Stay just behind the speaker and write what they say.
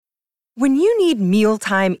When you need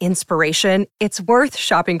mealtime inspiration, it's worth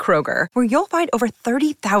shopping Kroger, where you'll find over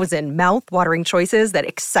 30,000 mouth-watering choices that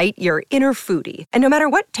excite your inner foodie. And no matter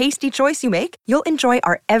what tasty choice you make, you'll enjoy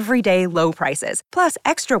our everyday low prices, plus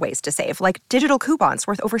extra ways to save, like digital coupons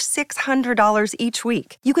worth over $600 each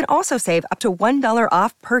week. You can also save up to $1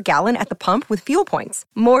 off per gallon at the pump with fuel points.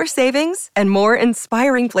 More savings and more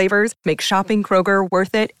inspiring flavors make shopping Kroger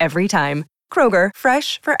worth it every time. Kroger,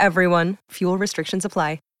 fresh for everyone. Fuel restrictions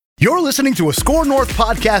apply. You're listening to a Score North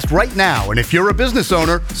podcast right now, and if you're a business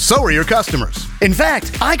owner, so are your customers. In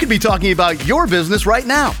fact, I could be talking about your business right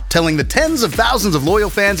now, telling the tens of thousands of loyal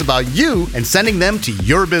fans about you and sending them to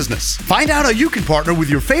your business. Find out how you can partner with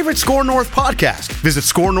your favorite Score North podcast. Visit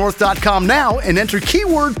scorenorth.com now and enter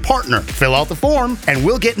keyword partner. Fill out the form, and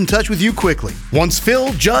we'll get in touch with you quickly. Once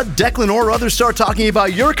Phil, Judd, Declan, or others start talking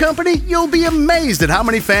about your company, you'll be amazed at how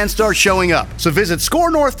many fans start showing up. So visit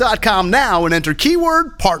scorenorth.com now and enter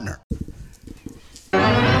keyword partner.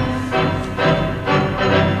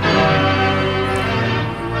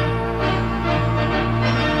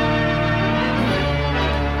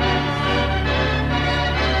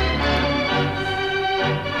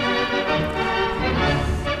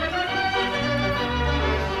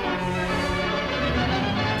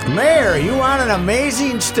 Mayor, you want an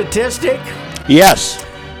amazing statistic? Yes.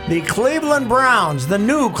 The Cleveland Browns, the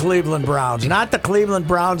new Cleveland Browns, not the Cleveland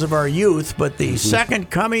Browns of our youth, but the second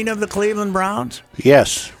coming of the Cleveland Browns,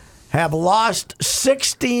 Yes. have lost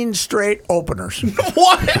 16 straight openers.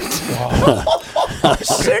 What?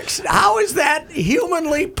 How is that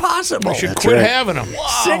humanly possible? We should quit having them.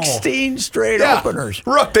 16 straight openers.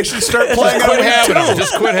 Rook, they should start playing quit having them.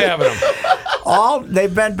 Just quit having them.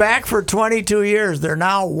 They've been back for 22 years. They're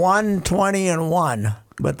now 1-20-1.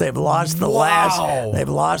 But they've lost the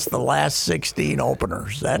last 16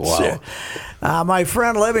 openers. That's it. My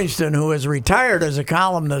friend Livingston, who is retired as a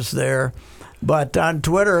columnist there, but on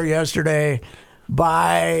Twitter yesterday,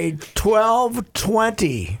 by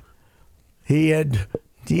 12:20, he had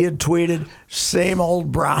tweeted, "Same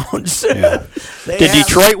old Browns." Yeah. Did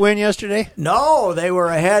Detroit win yesterday? No, they were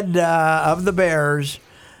ahead of the Bears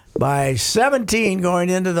by 17 going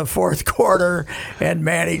into the fourth quarter and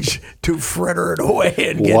managed to fritter it away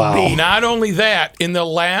and get beat. Not only that, in the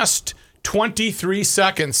last 23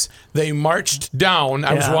 seconds, they marched down.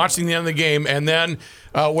 I was watching the end of the game, and then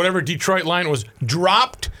whatever Detroit line was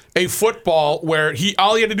dropped a football where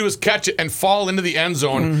all he had to do was catch it and fall into the end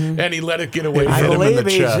zone, and he let it get away from him in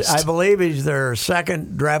the chest. I believe he's their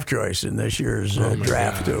second draft choice in this year's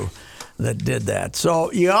draft, too, that did that.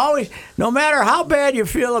 So you always, no matter how bad you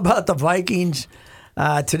feel about the Vikings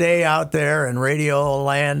today out there in radio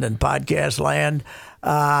land and podcast land,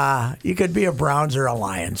 you could be a Browns or a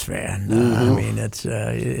Lions fan. I mean,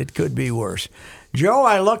 it could be worse. Joe,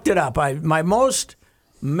 I looked it up. My most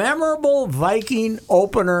memorable Viking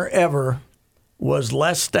opener ever was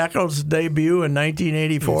Les Steckel's debut in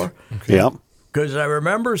 1984. Okay. Yep. Because I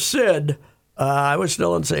remember Sid, I was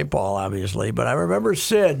still in St. Paul, obviously, but I remember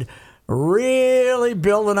Sid really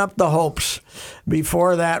building up the hopes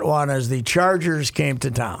before that one as the Chargers came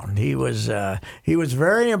to town. He was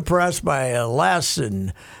very impressed by Les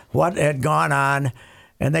and what had gone on,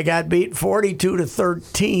 and they got beat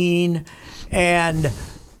 42-13, and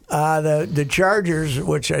the Chargers,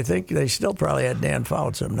 which I think they still probably had Dan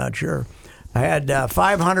Fouts, I'm not sure, had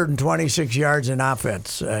 526 yards in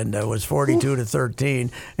offense, and it was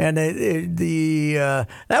 42-13. And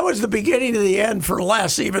that was the beginning of the end for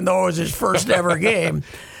Les, even though it was his first ever game.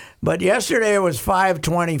 But yesterday it was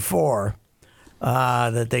 524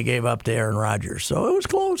 that they gave up to Aaron Rodgers, so it was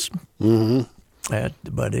close. Mm-hmm.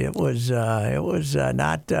 But it was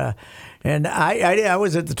not. And I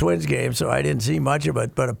was at the Twins game, so I didn't see much of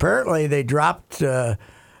it. But apparently they dropped.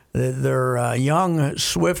 Their young,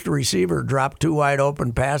 swift receiver dropped two wide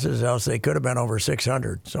open passes, else they could have been over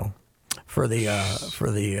 600. So, for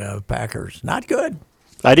the Packers, not good.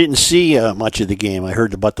 I didn't see much of the game. I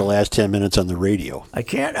heard about the last 10 minutes on the radio.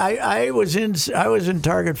 I was in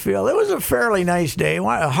Target Field. It was a fairly nice day.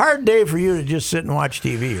 A hard day for you to just sit and watch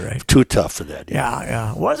TV, right? Too tough for that.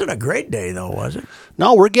 Yeah. It wasn't a great day though, was it?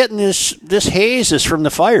 No, we're getting this haze is from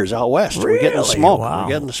the fires out west. Really? We're getting the smoke. Wow. We're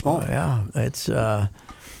getting the smoke. Yeah, it's.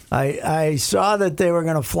 I saw that they were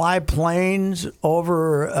going to fly planes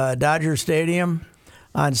over Dodger Stadium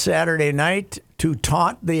on Saturday night to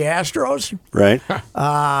taunt the Astros Right.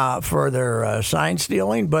 for their sign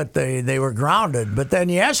stealing, but they were grounded. But then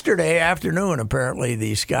yesterday afternoon, apparently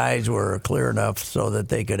the skies were clear enough so that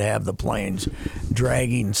they could have the planes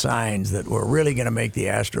dragging signs that were really going to make the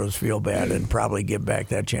Astros feel bad and probably give back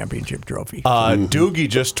that championship trophy. Doogie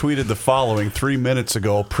just tweeted the following 3 minutes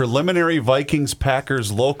ago. Preliminary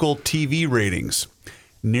Vikings-Packers local TV ratings.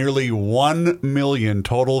 Nearly 1 million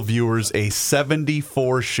total viewers, a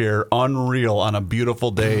 74 share, unreal on a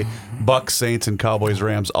beautiful day. Bucks, Saints, and Cowboys,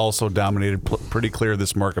 Rams also dominated. Pretty clear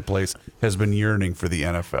this marketplace has been yearning for the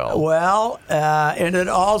NFL. Well, and it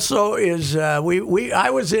also is. I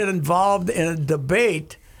was involved in a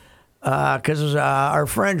debate because our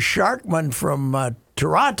friend Sharkman from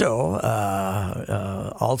Toronto,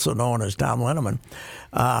 also known as Tom Linneman,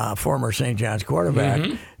 former St. John's quarterback.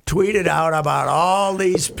 Tweeted out about all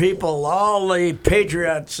these people, all the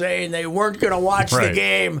Patriots, saying they weren't going to watch the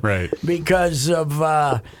game because of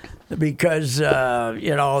they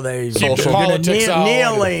Social politics out.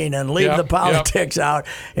 kneeling and leave the politics out.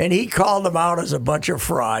 And he called them out as a bunch of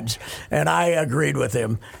frauds, and I agreed with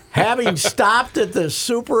him. Having stopped at the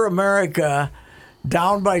Super America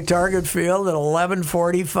down by Target Field at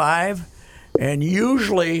 11:45, and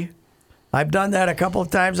usually. I've done that a couple of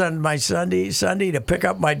times on my Sunday to pick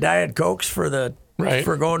up my Diet Cokes for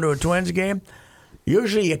going to a Twins game.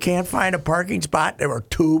 Usually you can't find a parking spot. There were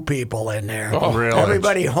 2 people in there. Oh, really?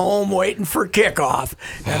 Everybody home waiting for kickoff.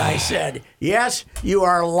 And I said, yes, you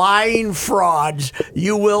are lying frauds.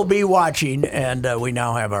 You will be watching. And we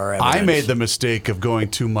now have our evidence. I made the mistake of going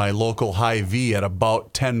to my local Hy-Vee at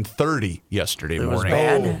about 10:30 yesterday morning. It was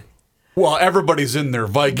bad. Well, everybody's in their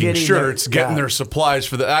Viking shirts, getting their their supplies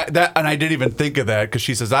for that. And I didn't even think of that because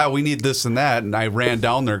she says, we need this and that. And I ran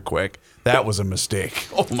down there quick. That was a mistake.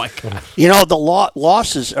 Oh, my God. The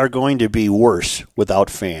losses are going to be worse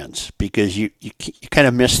without fans because you kind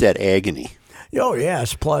of miss that agony. Oh,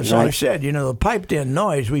 yes. Plus, I said, the piped-in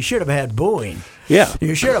noise, we should have had booing. Yeah.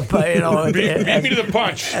 You should have, Beat me to the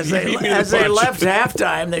punch. As they left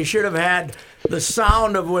halftime, they should have had the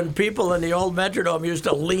sound of when people in the old Metrodome used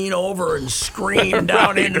to lean over and scream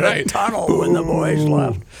down into the tunnel when the boys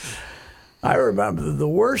left. I remember the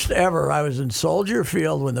worst ever. I was in Soldier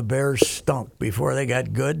Field when the Bears stunk before they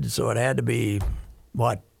got good, so it had to be,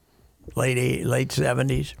 late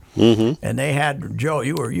 70s. Mm-hmm. And they had, Joe,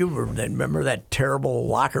 you were remember that terrible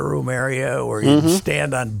locker room area where you'd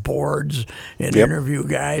stand on boards and interview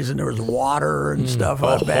guys, and there was water and stuff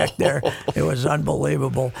out back there. It was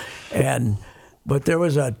unbelievable. But there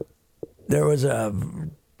was a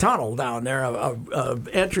tunnel down there, a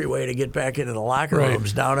entryway to get back into the locker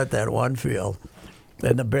rooms down at that one field.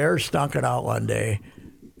 And the Bears stunk it out one day.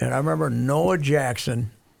 And I remember Noah Jackson,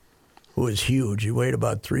 who was huge. He weighed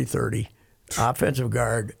about 330, offensive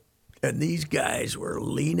guard. And these guys were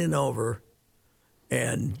leaning over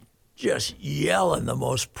and just yelling the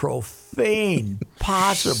most profane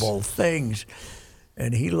possible things.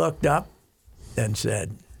 And he looked up and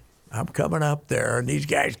said, I'm coming up there. And these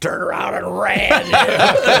guys turned around and ran.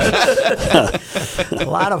 A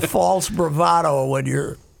lot of false bravado when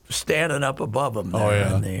you're standing up above them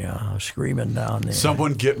there and screaming down there.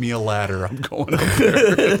 Someone get me a ladder. I'm going up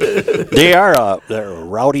there. They're a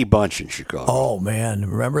rowdy bunch in Chicago. Oh, man.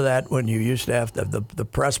 Remember that when you used to have the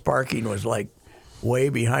press parking was like way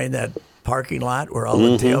behind that parking lot where all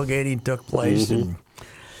the tailgating took place? And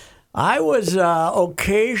I was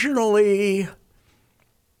occasionally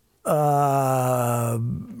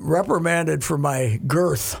reprimanded for my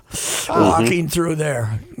girth walking through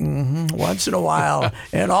there once in a while,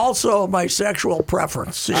 and also my sexual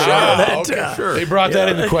preference. Sure. They brought that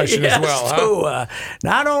into question as well. Huh?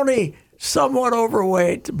 Not only somewhat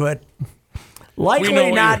overweight, but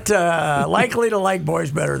likely likely to like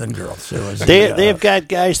boys better than girls. They've got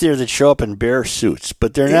guys there that show up in bear suits,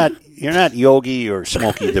 but they're not. You're not Yogi or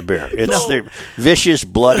Smokey the Bear. It's their vicious,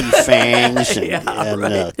 bloody fangs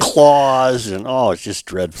and claws, and it's just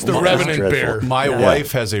dreadful. It's the Revenant Bear. My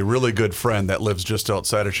wife has a really good friend that lives just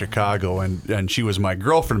outside of Chicago, and she was my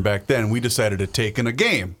girlfriend back then. We decided to take in a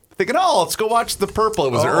game. Thinking, let's go watch the Purple.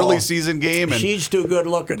 It was an early season game. And she's too good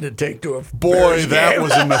looking to take to a boy, that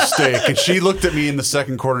was a mistake. And she looked at me in the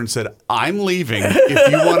second quarter and said, I'm leaving.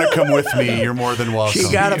 If you want to come with me, you're more than welcome.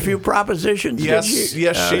 She got a few propositions, yes,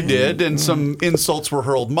 she did. And some insults were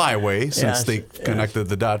hurled my way since they connected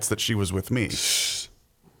the dots that she was with me.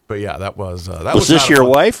 But yeah, that was was this your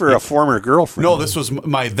wife or a former girlfriend? No, this was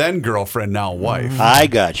my then girlfriend, now wife. I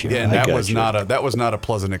got you. Yeah, and that was not a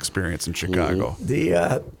pleasant experience in Chicago.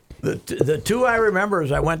 The two I remember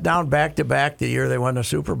is I went down back-to-back the year they won the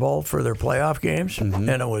Super Bowl for their playoff games, and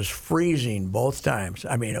it was freezing both times.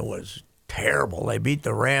 I mean, it was terrible. They beat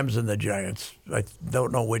the Rams and the Giants. I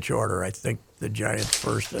don't know which order. I think the Giants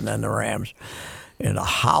first and then the Rams. In a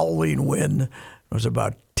howling wind. It was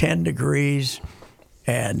about 10 degrees.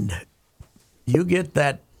 And you get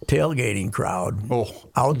that tailgating crowd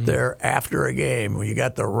out there after a game where you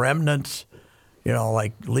got the remnants,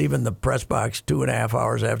 like leaving the press box 2.5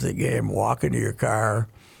 hours after the game, walking to your car.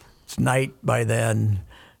 It's night by then,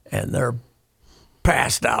 and they're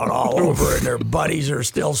passed out all over, and their buddies are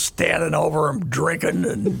still standing over them drinking,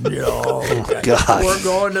 and God. we're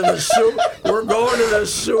going to the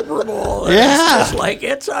Super Bowl. And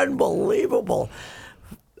Yeah, it's unbelievable.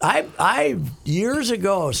 I years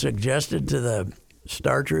ago suggested to the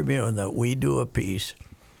Star Tribune that we do a piece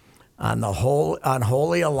on the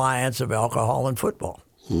Holy Alliance of Alcohol and Football.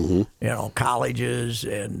 Mm-hmm. Colleges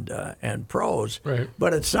and pros. Right.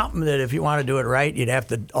 But it's something that if you want to do it right, you'd have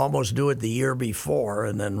to almost do it the year before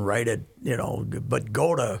and then write it. But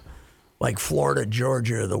go to like Florida,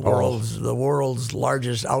 Georgia, the world's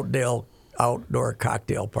largest outdoor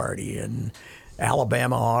cocktail party, and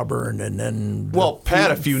Alabama, Auburn, and then. Well,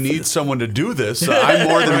 Pat, if you need someone to do this, I'm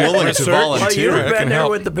more than willing to Well, volunteer. you've been there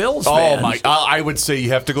with the Bills Oh fans. my! I would say you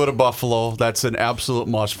have to go to Buffalo. That's an absolute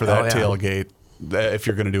must for that yeah. tailgate. If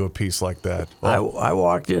you're going to do a piece like that, I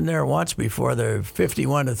walked in there once before the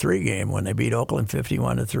 51-3 game when they beat Oakland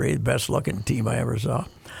 51-3, the best looking team I ever saw,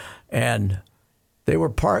 and they were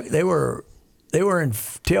in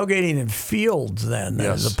tailgating in fields then.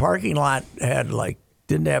 Yes. The parking lot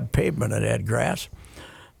didn't have pavement; it had grass,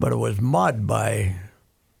 but it was mud by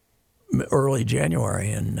early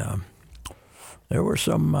January, and there were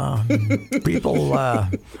some people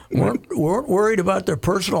weren't worried about their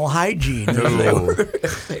personal hygiene.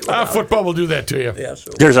 Football will do that to you. Yeah,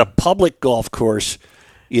 so. there's a public golf course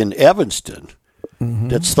in Evanston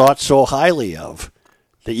that's thought so highly of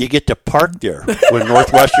that you get to park there when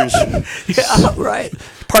Northwestern's Yeah, right.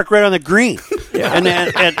 park right on the green,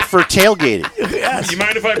 and for tailgating. Yes. You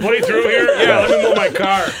mind if I play through here? Yeah, let me move my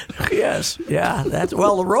car. Yes, yeah. The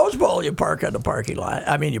Rose Bowl you park on the parking lot.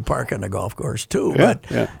 I mean, you park on the golf course too, but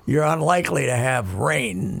you're unlikely to have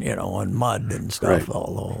rain, and mud and stuff. Right.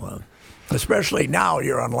 Although, especially now,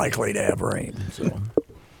 you're unlikely to have rain. So,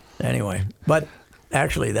 anyway, but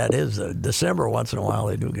actually, that is December. Once in a while,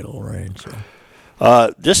 they do get a little rain.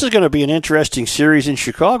 So, This is going to be an interesting series in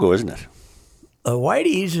Chicago, isn't it? the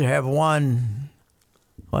Whiteys have won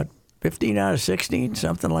 15 out of 16,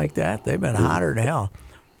 something like that. They've been hotter than hell.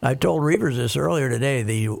 I told Reavers this earlier today.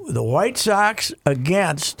 The White Sox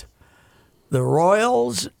against the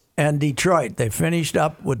Royals and Detroit. They finished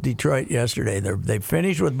up with Detroit yesterday. They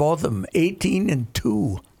finished with both of them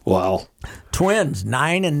 18-2. Wow. Twins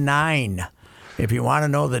 9-9. If you want to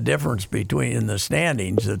know the difference between the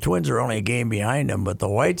standings, the Twins are only a game behind them, but the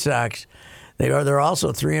White Sox, they're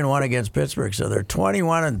also 3-1 against Pittsburgh, so they're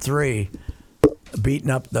 21-3, beating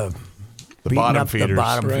up the bottom feeders.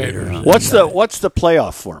 feeders. What's the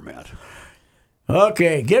playoff format?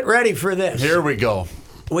 Okay, get ready for this. Here we go.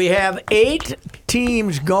 We have 8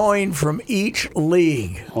 teams going from each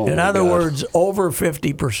league. In my other God. words, over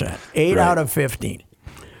 50%. 8 out of 15.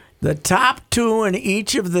 The top 2 in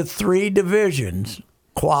each of the 3 divisions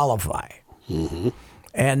qualify. Mm-hmm.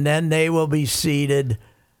 And then they will be seeded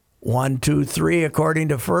 1, 2, 3 according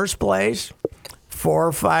to first place,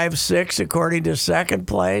 4, 5, 6 according to second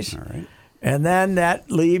place. All right. And then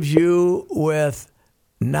that leaves you with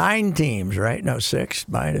 9 teams, right? No, 6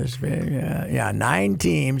 minus, 9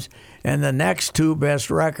 teams, and the next 2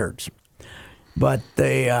 best records. But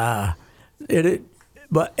and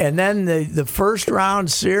then the first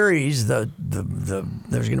round series, there's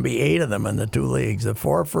going to be 8 of them in the 2 leagues. The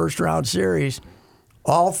 4 first round series,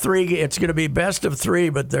 all 3. It's going to be best of 3,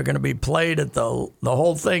 but they're going to be played at the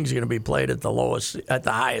whole thing's going to be played at the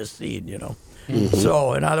highest seed. Mm-hmm.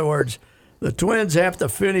 So in other words, the Twins have to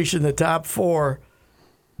finish in the top 4.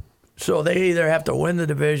 So they either have to win the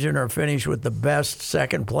division or finish with the best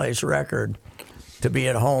second place record to be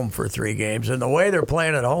at home for 3 games. And the way they're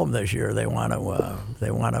playing at home this year, they want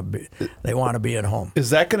to be at home. Is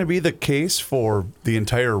that going to be the case for the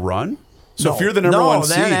entire run? So No. if you're the number 1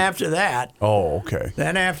 seed, then after that. Oh, okay.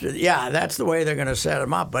 That's the way they're going to set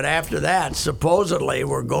them up. But after that, supposedly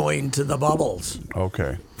we're going to the bubbles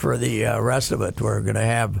Okay. for the rest of it. We're going to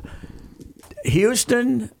have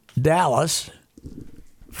Houston, Dallas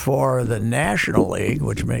for the National League,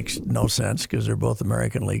 which makes no sense because they're both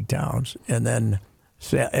American League towns, and then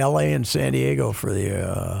L.A. and San Diego for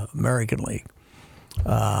the American League.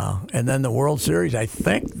 And then the World Series, I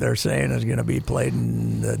think they're saying, is going to be played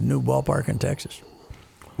in the new ballpark in Texas.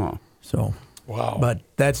 Huh. So, Wow. but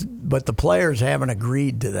the players haven't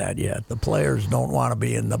agreed to that yet. The players don't want to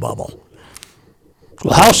be in the bubble.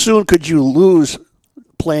 Well, how soon could you lose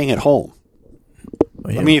playing at home?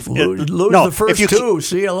 I mean, if- lose no, the first if you two,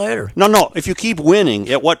 see you later. No. If you keep winning,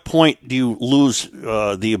 at what point do you lose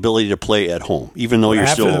the ability to play at home, even though you're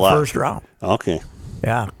After still the alive? first round. Okay.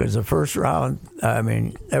 Yeah, because the first round, I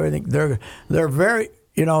mean, everything. They're very,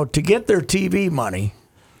 to get their TV money,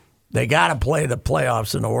 they got to play the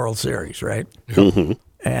playoffs in the World Series, right? Mm-hmm.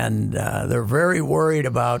 And they're very worried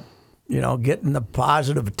about, getting the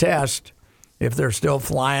positive test if they're still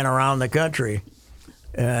flying around the country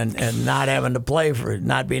and not having to play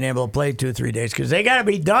not being able to play 2-3 days, because they got to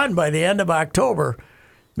be done by the end of October,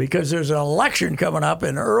 because there's an election coming up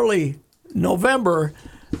in early November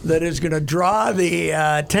that is going to draw the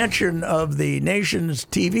attention of the nation's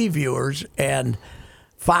TV viewers, and Big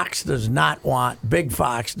Fox does not want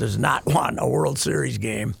a World Series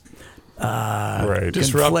game Right.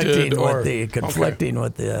 conflicting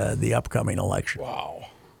with the upcoming election. Wow.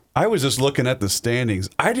 I was just looking at the standings.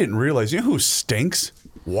 I didn't realize. You know who stinks?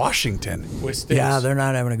 Washington. Yeah, they're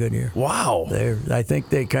not having a good year. Wow. I think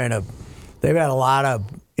they've had a lot of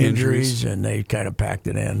injuries and they kind of packed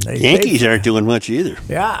it in. Yankees aren't doing much either.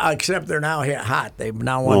 Yeah, except they're now hot. They've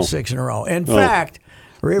now won 6 in a row. In fact,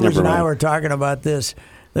 Reavers and I were talking about this.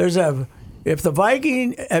 If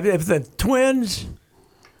the Twins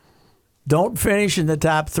don't finish in the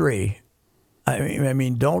top 3,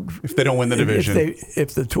 If they don't win the division.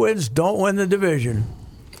 If the Twins don't win the division,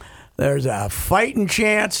 there's a fighting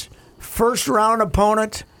chance. First round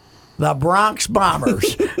opponent, the Bronx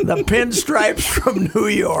Bombers, the Pinstripes from New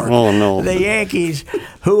York. Oh, no. The Yankees,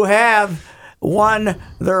 who have won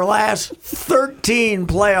their last 13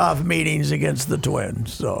 playoff meetings against the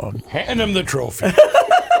Twins. So Hand them the trophy.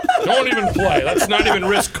 Don't even play. Let's not even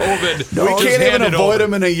risk COVID. No, we Just can't even hand it avoid over.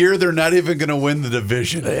 them in a year. They're not even going to win the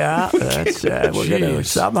division. yeah, that's we're going to Jeez.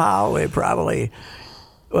 somehow we probably.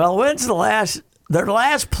 Well, when's their last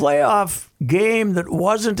playoff game that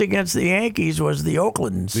wasn't against the Yankees was the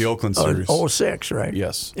Oakland series. 06, right?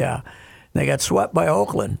 Yes. Yeah. They got swept by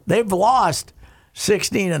Oakland. They've lost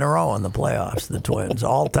 16 in a row in the playoffs, the Twins,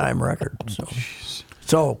 all-time record.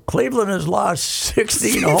 So Cleveland has lost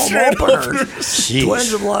 16 home openers. Jeez.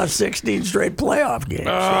 Twins have lost 16 straight playoff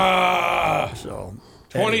games. So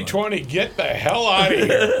 2020, get the hell out of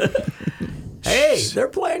here. hey, they're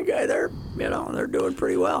playing good. They're doing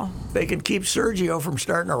pretty well. They can keep Sergio from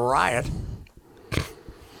starting a riot.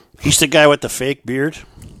 He's the guy with the fake beard,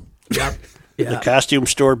 Yep. the costume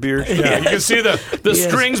store beard. Yeah, you can see the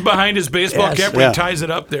strings behind his baseball Yes. cap where Yeah. he ties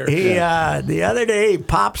it up there. He the other day he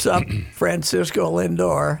pops up Francisco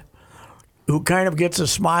Lindor, who kind of gets a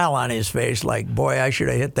smile on his face, like, boy, I should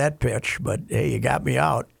have hit that pitch, but hey, you got me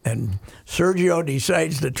out. And Sergio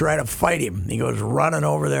decides to try to fight him. He goes running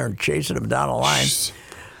over there and chasing him down the line.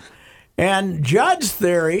 And Judd's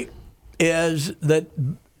theory is that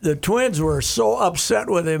the Twins were so upset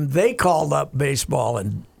with him, they called up baseball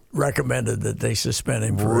and recommended that they suspend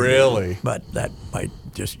him for a year. Really? But that might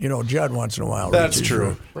just, Judd once in a while That's reaches,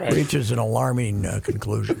 true. reaches an alarming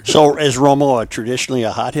conclusion. So is Romo traditionally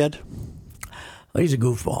a hothead? He's a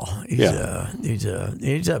goofball. He's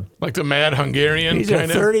a Like the mad Hungarian He's a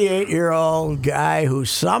kind of. 38-year-old guy who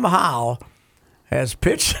somehow has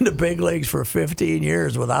pitched in the big leagues for 15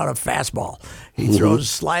 years without a fastball. He throws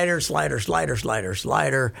slider,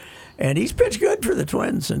 and he's pitched good for the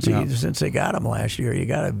Twins since they got him last year. You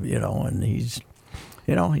got to, and he's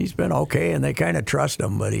been okay, and they kind of trust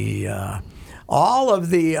him. But all of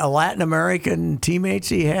the Latin American teammates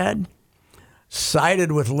he had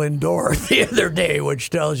sided with Lindor the other day, which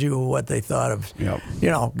tells you what they thought of.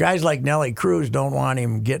 Yep. Guys like Nelly Cruz don't want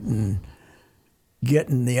him getting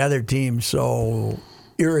the other team so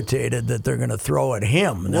irritated that they're going to throw at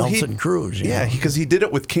him, Nelson Cruz. Yeah, because he did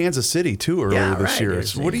it with Kansas City too earlier this year.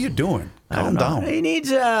 Yes, What are you doing? I don't Calm know. down. He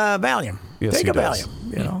needs Valium. Yes, Take he a does.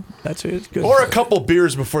 Valium. That's it. It's good. Or a couple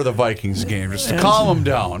beers before the Vikings game, just to calm him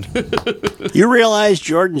down. You realize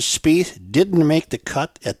Jordan Spieth didn't make the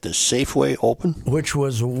cut at the Safeway Open? Which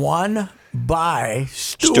was won by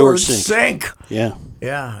Stuart Sink. Yeah.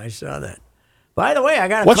 Yeah, I saw that. By the way, I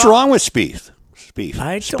got a What's call. wrong with Spieth?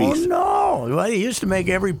 I don't know. Well, he used to make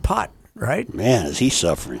every putt, right? Man, is he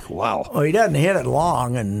suffering? Wow. Well, he doesn't hit it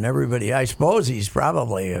long, and I suppose he's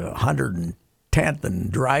probably 110th in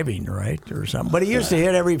driving, right, or something. But he used to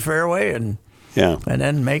hit every fairway and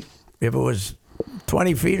then make, if it was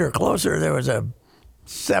 20 feet or closer, there was a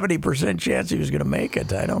 70% chance he was going to make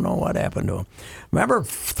it. I don't know what happened to him. Remember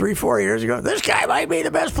 3-4 years ago, this guy might be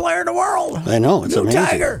the best player in the world. I know. It's New amazing.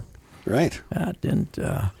 Tiger. Right. That didn't.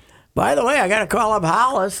 By the way, I got to call up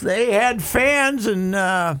Hollis. They had fans in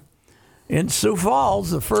in Sioux Falls,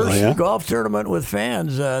 the first yeah? golf tournament with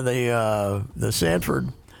fans, the Sanford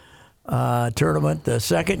tournament, the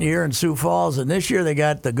second year in Sioux Falls, and this year they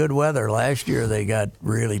got the good weather. Last year they got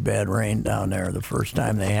really bad rain down there the first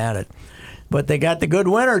time they had it. But they got the good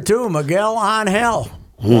winter, too. Miguel Angel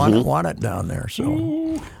won it down there.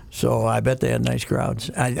 So I bet they had nice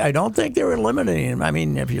crowds. I don't think they were limiting them. I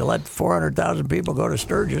mean, if you let 400,000 people go to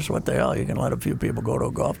Sturgis, what the hell? You can let a few people go to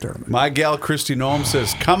a golf tournament. My gal Christy Noem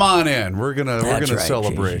says, "Come on in. We're gonna That's right.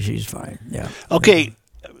 celebrate." She's fine. Yeah. Okay,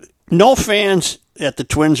 no fans at the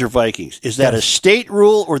Twins or Vikings. Is that a state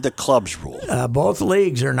rule or the club's rule? Both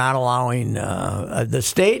leagues are not allowing the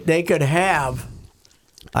state. They could have,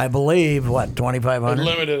 I believe, 2,500?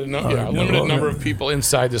 Limited number of people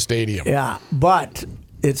inside the stadium. Yeah, but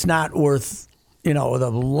it's not worth. The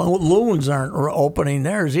loons aren't opening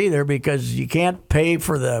theirs either because you can't pay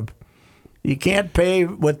you can't pay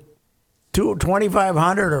with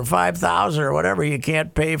 2,500 or 5,000 or whatever. You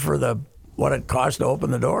can't pay for what it costs to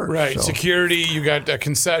open the doors. Right, So, security, you got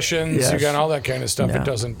concessions, Yes. you got all that kind of stuff. Yeah. It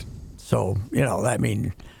doesn't. So I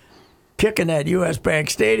mean, kicking that U.S. Bank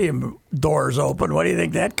Stadium doors open. What do you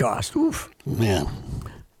think that cost? Oof. Man.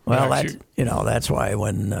 Well, Yeah, that's why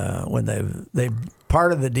when they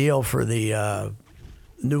part of the deal for the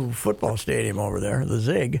new football stadium over there, the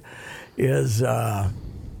ZIG,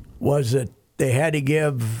 was that they had to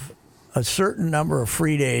give a certain number of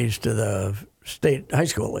free days to the state high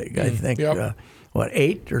school league. I think Yep.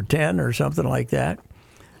 8 or 10 or something like that,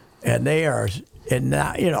 and they are. And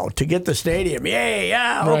now, to get the stadium, okay.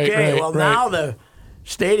 Right. Now the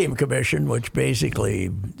Stadium Commission, which basically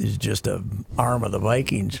is just an arm of the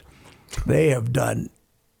Vikings, they have done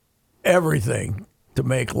everything to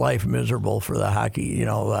make life miserable for the hockey,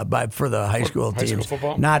 for the high school high school teams.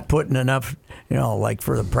 football? Not putting enough, like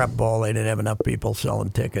for the prep ball, they didn't have enough people selling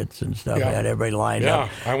tickets and stuff. Yeah. They had everybody lined Yeah, up.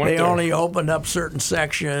 I went They there. only opened up certain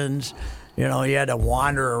sections. You had to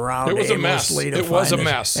wander around It was a mess. aimlessly to It was find a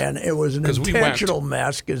this. mess. And it was an 'Cause we went. intentional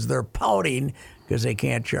mess because they're pouting because they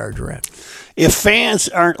can't charge rent. If fans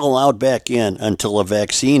aren't allowed back in until a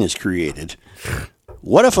vaccine is created,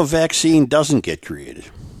 what if a vaccine doesn't get created?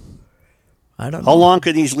 I don't How know. long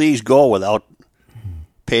can these leagues go without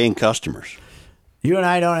paying customers? You and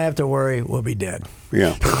I don't have to worry. We'll be dead.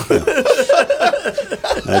 Yeah.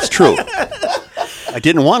 That's true. I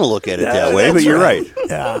didn't want to look at it that way, but That's you're right.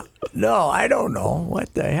 Yeah. No, I don't know.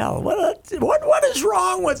 What the hell? What is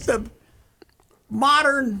wrong with the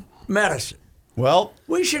modern medicine? Well,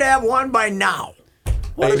 We should have one by now.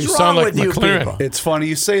 What Hey, is you wrong sound like with you McLaren. people? it's funny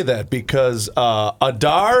you say that because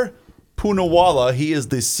Adar Poonawalla, he is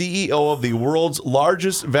the CEO of the world's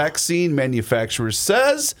largest vaccine manufacturer,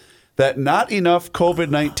 says that not enough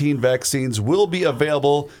COVID-19 vaccines will be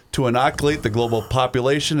available to inoculate the global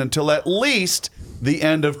population until at least the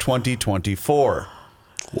end of 2024.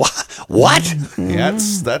 What?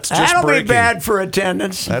 That's just That'll breaking. be bad for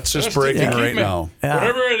attendance. That's just Just breaking keep right ma- now.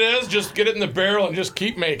 Whatever it is, just get it in the barrel and just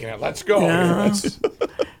keep making it. Let's go.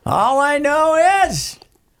 All I know is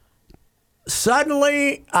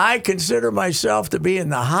suddenly I consider myself to be in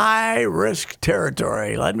the high risk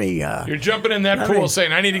territory. Let me. You're jumping in that pool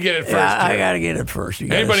saying, "I need to get it first." Yeah, I here." got to get it first. You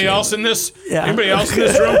gotta Anybody see else it. in this? Yeah. Anybody else in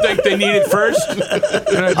this room think they need it first?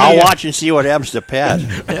 I'll watch and see what happens to Pat.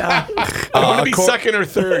 Yeah. I want to be second or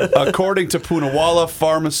third. According to Poonawalla,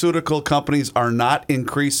 pharmaceutical companies are not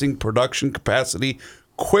increasing production capacity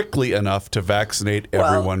quickly enough to vaccinate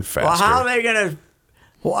everyone faster. Well, how are they going to?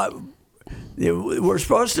 We're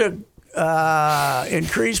supposed to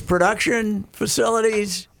increase production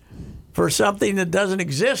facilities for something that doesn't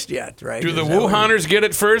exist yet, right? Do the Is that what- Wuhaners get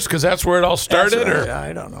it first because that's where it all started? That's Or right.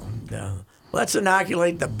 I don't know. Yeah. Let's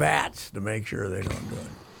inoculate the bats to make sure they don't do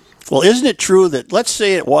it. Well, isn't it true that, let's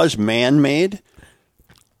say it was man-made,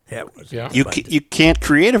 Yeah, it was, Yeah. you can't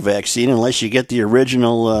create a vaccine unless you get the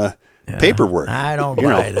original paperwork. I don't You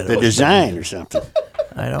know, buy that. the design or something.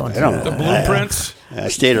 I don't. don't the blueprints. I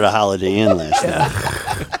stayed at a Holiday Inn last night.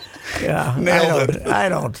 Yeah, Nailed I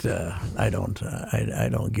don't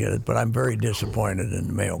get it. But I'm very disappointed in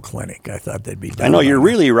the Mayo Clinic. I thought they'd be done. I know you're by now.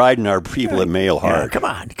 really riding our people at Mayo Yeah, hard. come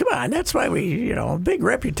on. That's why we, big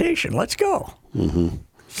reputation. Let's go.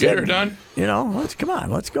 Get her done. Let's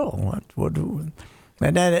go.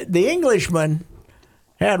 And then the Englishman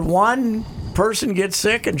had one person get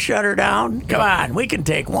sick and shut her down. Come on, we can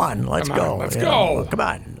take one. Let's Come on, go. let's You go. know, come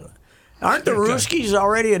on. Aren't the Ruskies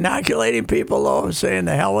already inoculating people, though, saying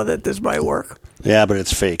the hell with it, this might work? Yeah, but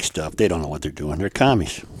it's fake stuff. They don't know what they're doing. They're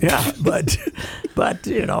commies. Yeah, but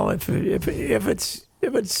if it's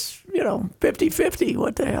 50-50,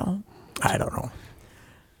 what the hell? I don't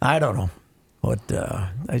know. What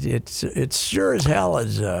it's sure as hell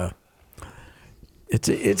as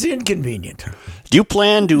It's inconvenient. Do you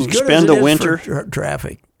plan to As good spend as the it is winter? for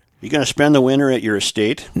traffic. You going to spend the winter at your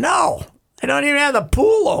estate? No, they don't even have the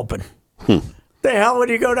pool open. The hell would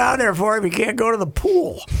you go down there for if you can't go to the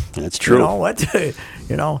pool? That's true. You know what?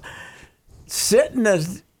 Sit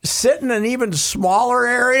in an even smaller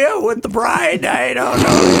area with the bride. I don't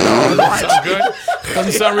know. Sounds good.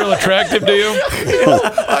 Doesn't sound real attractive to you.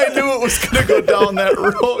 I knew it was going to go down that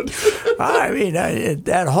road. I mean,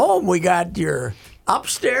 at home we got your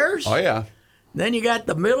upstairs. Oh, yeah. Then you got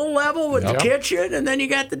the middle level with the kitchen, and then you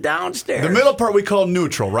got the downstairs. The middle part we call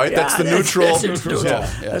neutral, right? Yeah, that's the neutral. That's neutral. Yeah.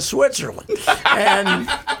 That's Switzerland. And,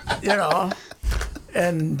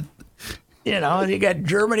 and you got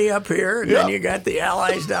Germany up here, and then you got the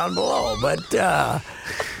Allies down below. But,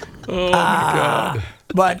 Oh, my God.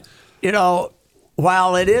 But,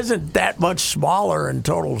 while it isn't that much smaller in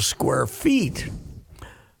total square feet,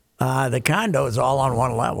 the condo is all on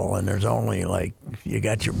one level, and there's only you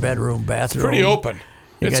got your bedroom, bathroom. Pretty open.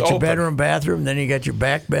 You It's got your open. bedroom, bathroom, then you got your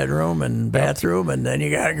back bedroom and bathroom, and then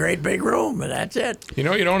you got a great big room, and that's it. You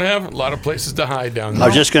don't have a lot of places to hide down I there.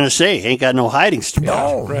 was just going to say, ain't got no hiding spot.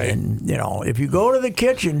 No, right. And if you go to the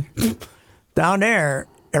kitchen down there,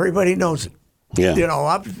 everybody knows it. Yeah.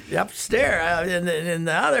 Upstairs in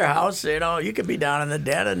the other house, you could be down in the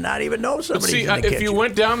den and not even know But somebody's see, in the if kitchen. you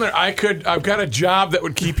went down there, I've got a job that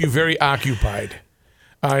would keep you very occupied,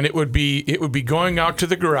 and it would be going out to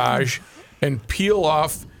the garage and peel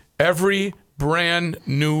off every brand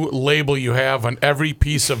new label you have on every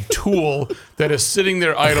piece of tool that is sitting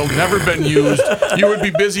there idle, never been used. You would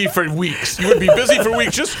be busy for weeks.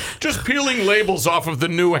 Just peeling labels off of the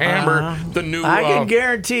new hammer, the new. I can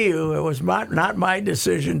guarantee you, it was not my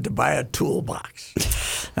decision to buy a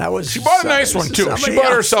toolbox. That was. She bought a nice one too. She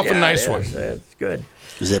bought herself a nice one. It's good.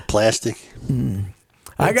 Is it plastic?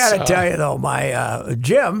 I got to tell you though, my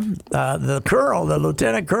Jim, the colonel, the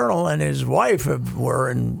lieutenant colonel, and his wife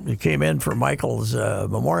came in for Michael's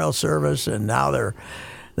memorial service, and now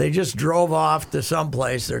they just drove off to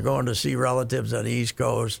someplace. They're going to see relatives on the East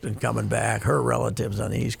Coast and coming back. Her relatives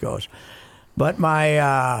on the East Coast, but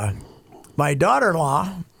my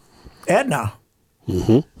daughter-in-law, Edna,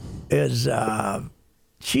 is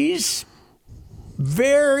she's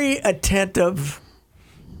very attentive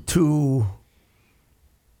to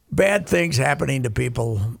bad things happening to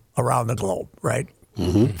people around the globe, right?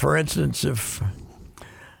 For instance,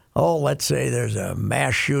 let's say there's a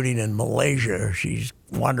mass shooting in Malaysia, she's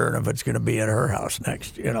wondering if it's going to be at her house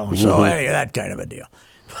next, So anyway, that kind of a deal.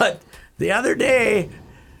 But the other day,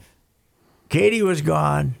 Katie was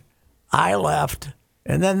gone, I left,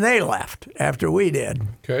 and then they left after we did.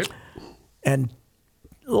 Okay. And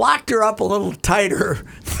locked her up a little tighter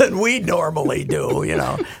than we normally do.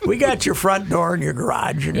 We got your front door and your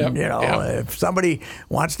garage, and if somebody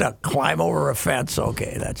wants to climb over a fence,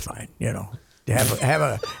 okay, that's fine.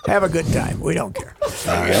 Have a good time. We don't care.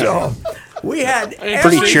 So we had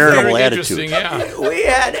Pretty charitable Very attitude. interesting, yeah. we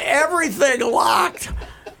had everything locked.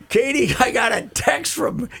 Katie, I got a text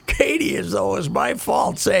from Katie as though it was my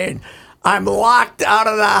fault saying, I'm locked out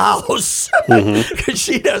of the house because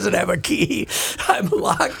she doesn't have a key. I'm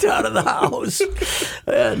locked out of the house.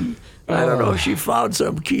 And I don't know if she found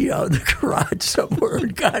some key out in the garage somewhere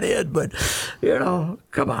and got in, but,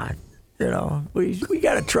 come on. We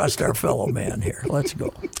got to trust our fellow man here. Let's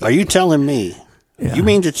go. Are you telling me? Yeah. You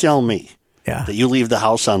mean to tell me Yeah. that you leave the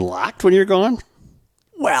house unlocked when you're gone?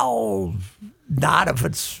 Well, not if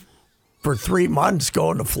it's for 3 months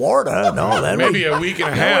going to Florida. No, then Maybe a week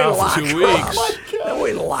and a half, 2 weeks. Then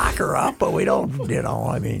we lock her up, but we don't, what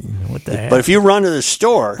the heck? But if you run to the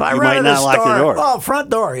store, If I you run might to the not lock store, the door. Well,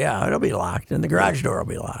 front door, yeah, it'll be locked, and the garage door will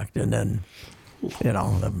be locked, and then,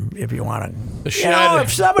 if you want to, The shed.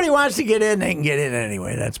 if somebody wants to get in, they can get in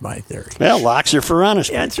anyway. That's my theory. Well, locks are for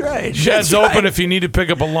honest. That's right. Shed's That's open right. if you need to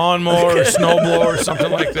pick up a lawnmower or a snowblower or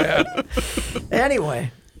something like that.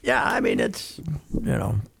 Anyway, yeah, I mean it's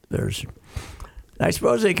there's. I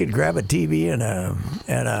suppose they could grab a TV and a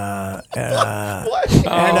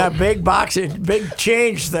big big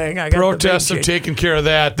change thing. I got Protests the have big taken care of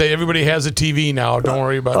that. Everybody has a TV now. Don't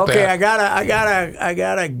worry about Okay, that. I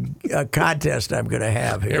got a contest I'm going to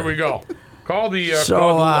have here. Here we go. Call the.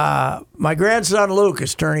 So my grandson Luke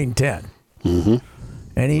is turning 10, and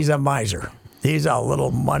he's a miser. He's a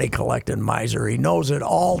little money collecting miser. He knows at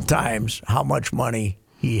all times how much money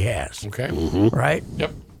he has. Okay. Right?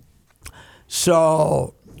 Yep.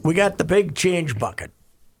 So we got the big change bucket.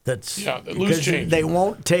 That's Yeah, the loose because change. They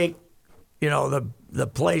won't take, the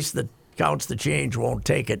place that counts the change won't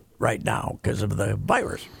take it right now because of the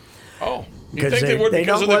virus. Oh, you think they would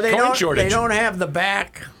because don't, of the they coin don't, shortage? They don't have the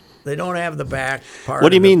back They don't have the back part. What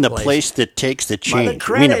do you of mean, the place? place that takes the Well, change?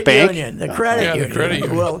 the You mean a credit bank? union. The credit Yeah, the union. credit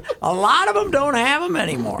union. Well, a lot of them don't have them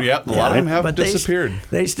anymore. Yep, a lot of them have But disappeared.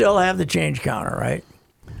 They still have the change counter, right?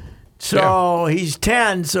 So he's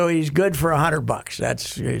 10, so he's good for $100.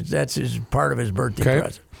 That's his part of his birthday Okay.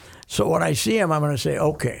 present. So when I see him, I'm going to say,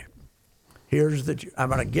 okay, I'm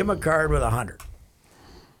going to give him a card with 100.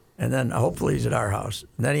 And then hopefully he's at our house.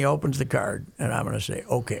 And then he opens the card, and I'm going to say,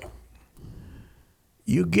 okay,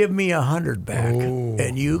 you give me 100 back,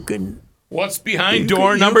 and you can. What's behind you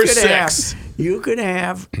door can- number you can 6? You can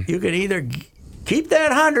either keep that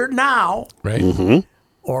 100 now, Right.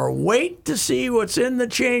 or wait to see what's in the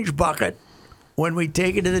change bucket when we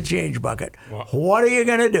take it to the change bucket. What are you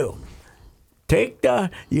going to do?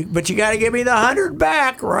 But you got to give me the 100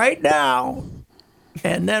 back right now,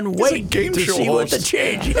 and then wait game to show see what the host.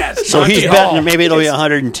 change. Yes. So he's Monty betting Hall. that maybe it'll be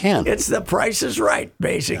 110. It's the Price is Right,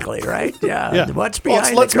 basically, right? Yeah. Yeah. What's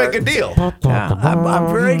behind Let's the make a curtain? deal. Yeah. I'm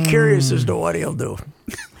very curious as to what he'll do.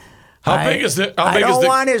 How big is it? How I big is don't the?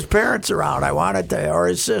 want his parents around. I want it or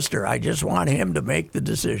his sister. I just want him to make the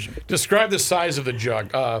decision. Describe the size of the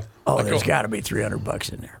jug. There's got to be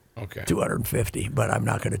 $300 in there. Okay. 250, but I'm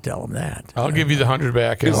not going to tell him that. I'll give you the 100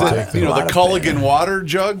 back. And Is I'll it, take you the, know, lot the of Culligan water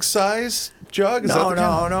jug size jug? Is that the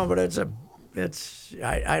kind? No, but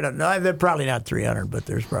I don't know. They're probably not 300, but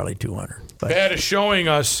there's probably 200. But Pat is showing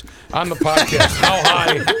us on the podcast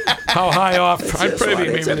how high off. I'd probably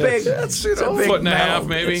maybe it's a big, that's it's a big foot and a metal- half,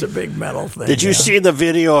 maybe. It's a big metal thing. Did you yeah. see the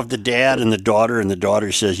video of the dad and the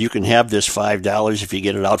daughter says, you can have this $5 if you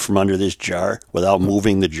get it out from under this jar without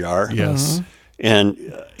moving the jar? Yes. Mm-hmm.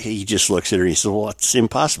 And he just looks at her and he says, well, it's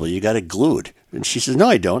impossible. You got it glued. And she says, no,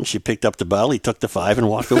 I don't. She picked up the bottle. He took the $5 and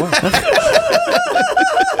walked away.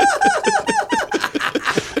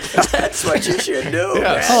 That's what you should do.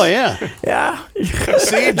 Yes. man. Oh, yeah. Yeah.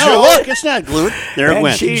 See, No, Joe, look, it's not glued. There it And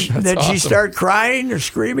went. did she awesome. start crying or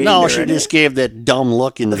screaming? No, or she anything? just gave that dumb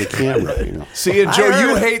look into the camera. You know. see, and Joe, I you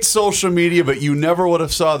heard- hate social media, but you never would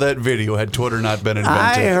have saw that video had Twitter not been invented.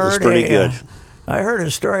 I heard pretty good. I heard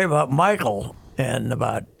a story about Michael, and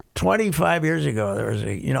about 25 years ago, there was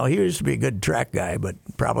he used to be a good track guy, but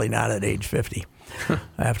probably not at age 50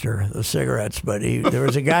 after the cigarettes. But there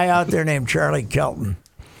was a guy out there named Charlie Kelton,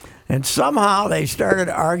 and somehow they started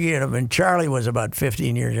arguing him, and Charlie was about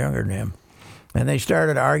 15 years younger than him, and they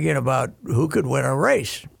started arguing about who could win a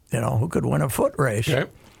race, who could win a foot race. Okay.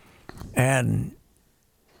 And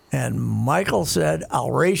Michael said,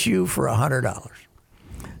 "I'll race you for $100."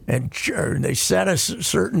 And they set a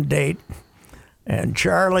certain date, and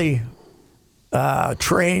Charlie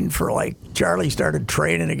trained for Charlie started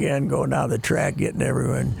training again, going down the track, getting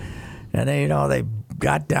everyone. And they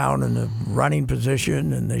got down in the running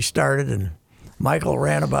position, and they started, and Michael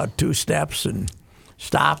ran about 2 steps and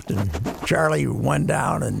stopped, and Charlie went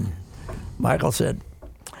down, and Michael said,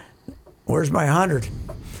 "Where's my 100?"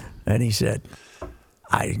 And he said,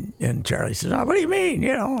 and Charlie says, "Oh, what do you mean?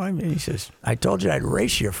 He says, I told you I'd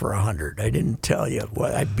race you for 100. I didn't tell you.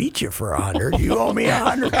 Well, I beat you for 100. You owe me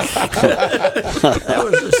 100. That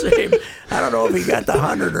was the same. I don't know if he got the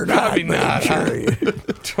 100 or not. Probably but I'm not. sure he-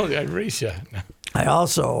 Told you I'd race you. I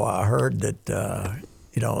also heard that,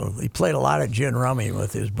 he played a lot of gin rummy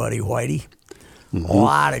with his buddy Whitey. A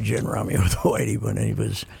lot of gin rummy with Whitey.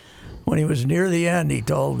 When he was near the end, he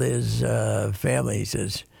told his family, he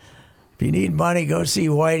says, if you need money, go see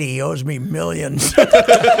Whitey. He owes me millions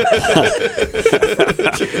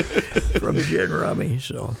from gin rummy.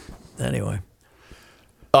 So, anyway.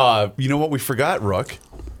 You know what we forgot, Rook?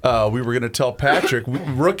 We were going to tell Patrick.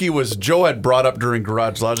 Joe had brought up during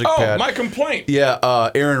Garage Logic, Oh, Pat. my complaint. Yeah,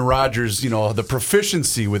 Aaron Rodgers, the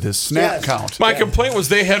proficiency with his snap count. My complaint was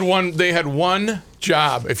they had one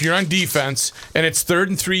job. If you're on defense and it's 3rd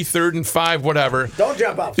and 3, 3rd and 5, whatever. Don't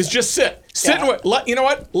jump off. Is just sit. And wait. You know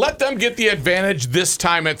what? Let them get the advantage this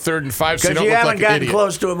time at 3rd and 5 so you Because don't you look haven't like an gotten idiot.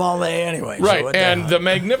 close to him all day anyway. so Right, what and hell? the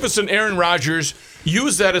magnificent Aaron Rodgers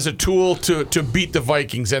used that as a tool to beat the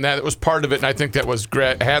Vikings, and that was part of it, and I think that was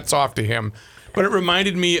great. Hats off to him. But it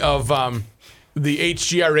reminded me of the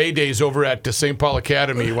HGRA days over at St. Paul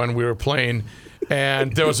Academy when we were playing,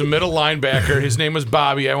 and there was a middle linebacker. His name was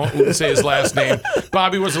Bobby. I won't say his last name.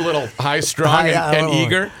 Bobby was a little high-strung and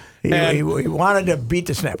eager. He wanted to beat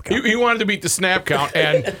the snap count. He wanted to beat the snap count,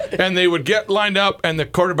 and they would get lined up, and the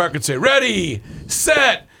quarterback would say, "Ready,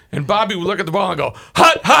 set," and Bobby would look at the ball and go,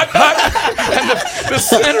 "Hot, hot, hot," and the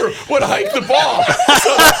center would hike the ball.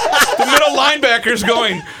 So the middle linebacker's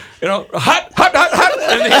going, hot, hot, hot, hot.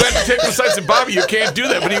 And he went to take the side and said, Bobby, you can't do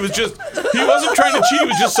that. But he wasn't trying to cheat. He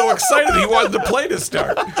was just so excited he wanted the play to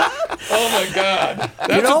start. Oh, my God.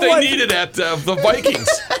 That's what they needed at the Vikings.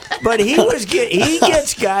 But he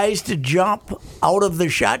gets guys to jump out of the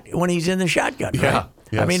shot when he's in the shotgun. Right? Yeah.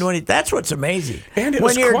 Yes. I mean, that's what's amazing. And it when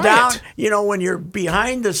was you're quiet. down, when you're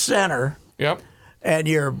behind the center. Yep. And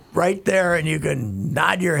you're right there, and you can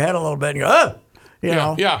nod your head a little bit and go, oh,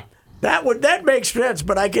 Yeah. That makes sense,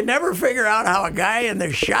 but I can never figure out how a guy in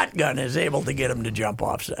the shotgun is able to get him to jump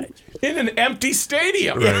off sides. In an empty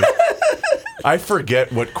stadium. Right. I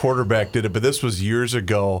forget what quarterback did it, but this was years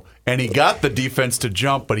ago, and he got the defense to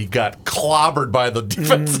jump, but he got clobbered by the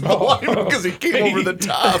defensive lineman because he came over the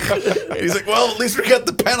top. And he's like, well, at least we got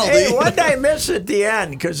the penalty. Hey, what did I miss at the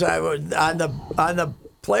end? Because I was on the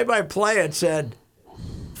play-by-play, it said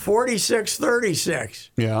 46-36.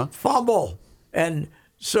 Yeah. Fumble. And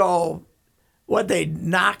so they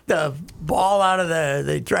knocked the ball out of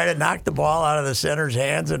they tried to knock the ball out of the center's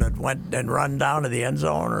hands, and it went and run down to the end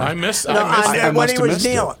zone. I missed when must he have was missed it.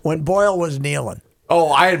 kneeling, when Boyle was kneeling.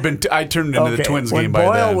 Oh, I turned into the Twins game by then.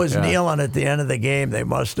 When Boyle was Yeah. kneeling at the end of the game, they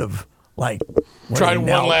must have Tried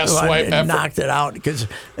one last swipe and effort. knocked it out, because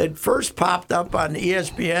it first popped up on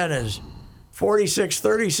ESPN as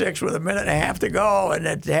 46-36 with a minute and a half to go, and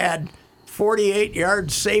it had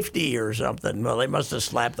 48-yard safety or something. Well, they must have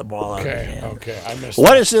slapped the ball out of his hand. Okay. I missed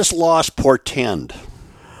What does this loss portend?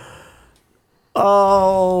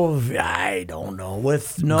 Oh, I don't know.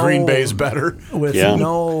 With no Green Bay's better. With Yeah.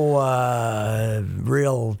 no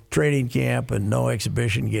real training camp and no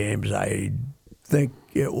exhibition games, I think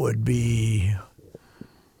it would be.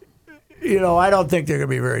 I don't think they're going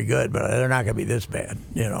to be very good, but they're not going to be this bad.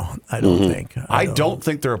 I don't think. I don't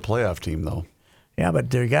think they're a playoff team, though. Yeah, but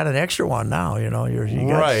they got an extra one now. You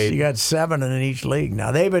got 7 in each league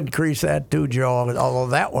now. They've increased that too, Joe. Although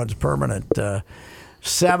that one's permanent.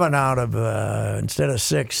 7 out of instead of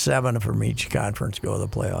 6, 7 from each conference go to the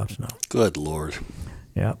playoffs now. Good Lord.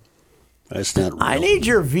 Yep. That's not real. I need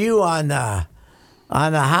your view on the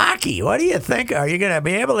hockey. What do you think? Are you going to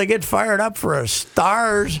be able to get fired up for a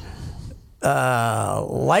Stars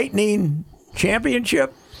Lightning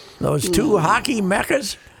championship? Those two hockey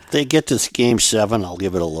meccas? They get to Game 7, I'll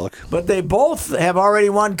give it a look. But they both have already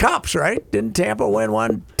won cups, right? Didn't Tampa win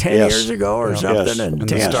one 10 Yes. years ago or something? Yes. And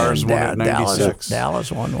the Stars won it in 96.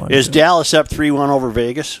 Dallas won one. Is too. Dallas up 3-1 over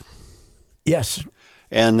Vegas? Yes.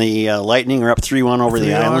 And the Lightning are up 3-1 over the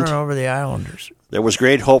 3-1 Island? over the Islanders. There was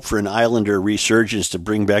great hope for an Islander resurgence to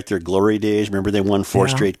bring back their glory days. Remember, they won 4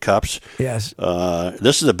 straight cups? Yes.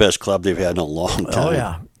 This is the best club they've had in a long time. Oh,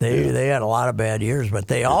 yeah. They had a lot of bad years, but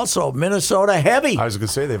they also, Minnesota heavy. I was going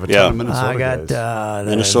to say they have a Yeah. ton of Minnesota I got guys.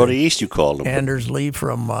 Minnesota East, you called them. Anders Lee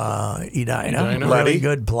from Edina, really Letty.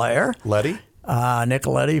 good player. Letty?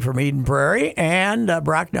 Nicoletti from Eden Prairie, and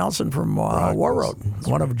Brock Nelson from War Road,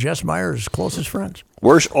 one of Jess Meyer's closest friends.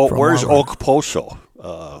 Where's Marlboro. Okposo?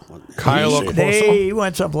 Kyle Okposo. He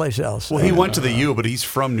went someplace else. Well, he went to the U, but he's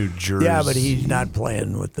from New Jersey. Yeah, but he's not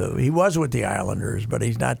playing with he was with the Islanders, but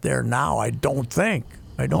he's not there now, I don't think.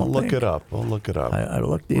 I don't We'll think. look it up. We'll look it up. I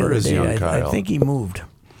looked the Where other is day. young I Kyle? think he moved.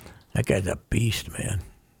 That guy's a beast, man.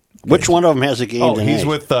 Which one of them has a game Oh,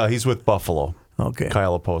 tonight? he's with Buffalo. Okay.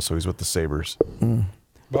 Kyle Oposo. He's with the Sabres.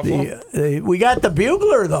 We got the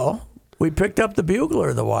Bugler, though. We picked up the Bugler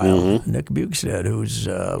of the Wild, Mm-hmm. Nick Bukestad, who's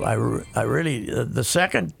I really the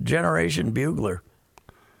second generation Bugler.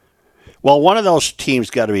 Well, one of those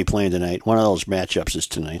teams got to be playing tonight. One of those matchups is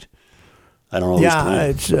tonight. I don't know who's Yeah, playing.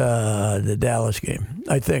 it's the Dallas game.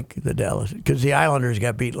 I think the Dallas, because the Islanders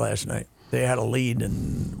got beat last night. They had a lead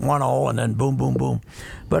and 1-0, and then boom, boom, boom.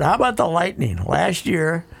 But how about the Lightning? Last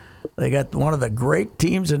year, they got one of the great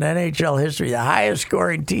teams in NHL history, the highest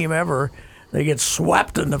scoring team ever. They get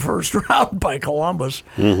swept in the first round by Columbus,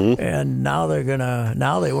 and now they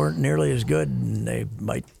weren't nearly as good, and they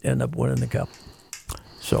might end up winning the cup.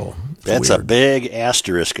 So it's That's weird. a big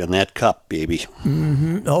asterisk on that cup, baby.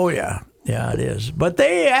 Oh yeah, it is. But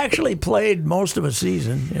they actually played most of a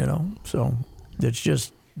season, so it's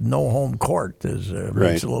just no home court makes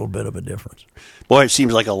Right. a little bit of a difference. Boy, it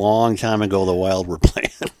seems like a long time ago the Wild were playing.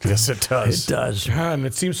 Yes, it does. It does. God, and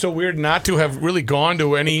it seems so weird not to have really gone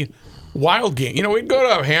to any Wild game. We'd go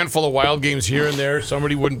to a handful of Wild games here and there.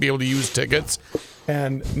 Somebody wouldn't be able to use tickets,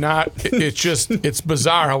 and it's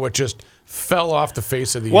bizarre how it just fell off the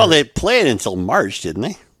face of the Well, earth. they played until March, didn't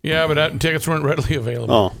they? Yeah, but tickets weren't readily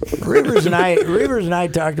available. Oh, Reavers and I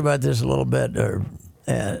talked about this a little bit.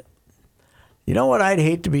 You know what I'd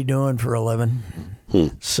hate to be doing for a living?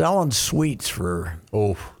 selling sweets for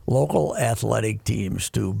local athletic teams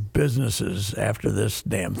to businesses after this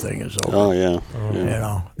damn thing is over. Oh, yeah. You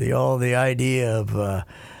know, the idea of,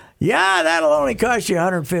 that'll only cost you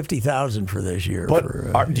 $150,000 for this year.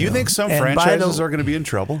 But do you think some franchises are going to be in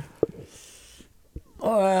trouble?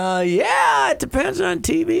 It depends on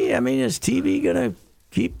TV. I mean, is TV going to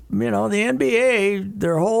keep, the NBA,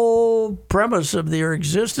 their whole premise of their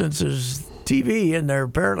existence is TV, and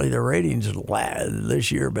apparently their ratings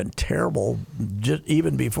this year have been terrible, just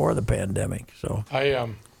even before the pandemic. So I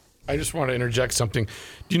just want to interject something.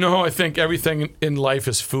 Do you know how I think everything in life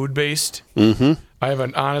is food based? Mm-hmm. I have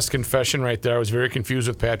an honest confession right there. I was very confused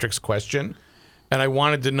with Patrick's question, and I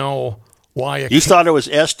wanted to know why. You thought it was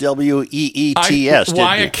SWEETS.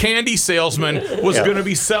 Why a candy salesman was going to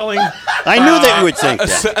be selling. I knew that you would think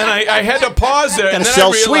that. And I had to pause there. And then sell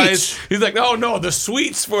I realized, sweets. He's like, oh, no, the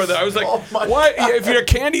sweets for the. I was like, why? If you're a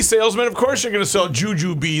candy salesman, of course you're going to sell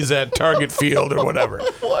Juju bees at Target Field or whatever.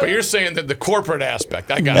 But you're saying that the corporate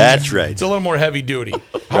aspect, I got it. That's right. It's a little more heavy duty.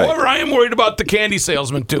 However, I am worried about the candy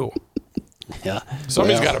salesman, too. Yeah.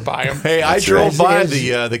 Somebody's got to buy them. Hey, I drove by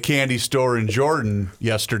the candy store in Jordan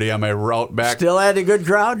yesterday on my route back. Still had a good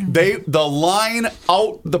crowd? The line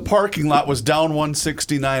out the parking lot was down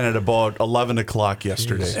 169 at about 11 o'clock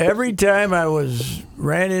yesterday. Every time I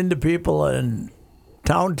ran into people in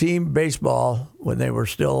town team baseball when they were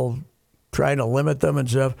still trying to limit them and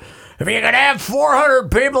stuff. If you can have 400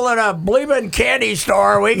 people in a bleeping candy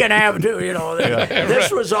store, we can have two. This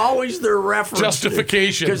was always their reference.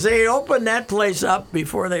 Justification. Because they opened that place up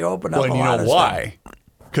before they opened up Well, a and lot you know of why?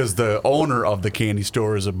 Because the owner of the candy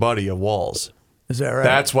store is a buddy of Wall's. stuff. Is that right?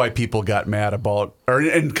 That's why people got mad about,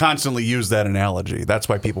 and constantly use that analogy. That's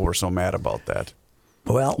why people were so mad about that.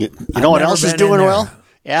 Well, You know what I've else is never been in doing there. well?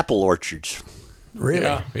 Apple orchards. Really?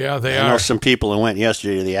 Yeah, they I know are. some people who went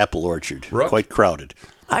yesterday to the apple orchard. Rook? Quite crowded.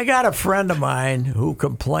 I got a friend of mine who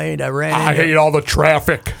complained. I I hate all the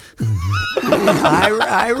traffic.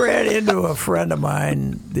 I ran into a friend of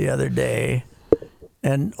mine the other day,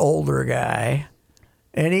 an older guy,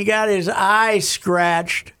 and he got his eye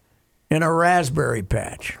scratched in a raspberry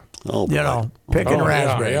patch. Oh, boy. Picking Oh, yeah,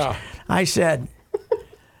 raspberries. yeah. I said,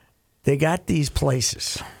 they got these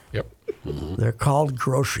places. Yep. They're called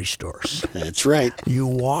grocery stores. That's right. You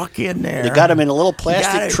walk in there. They got them in a little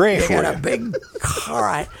plastic tray you for got you. a big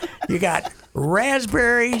car. You got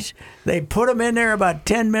raspberries. They put them in there about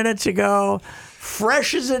 10 minutes ago,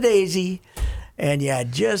 fresh as a daisy, and you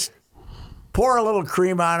just pour a little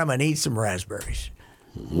cream on them and eat some raspberries.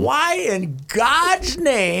 Why in God's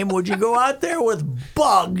name would you go out there with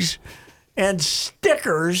bugs and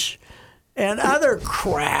stickers and other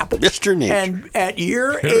crap? Mr. Nature. And at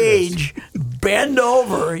your age, bend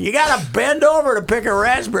over. You got to bend over to pick a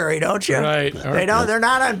raspberry, don't you? Right. They don't. They're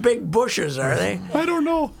not on big bushes, are they? I don't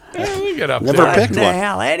know. Yeah, we get up Never there. picked What the one.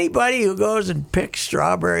 hell? Anybody who goes and picks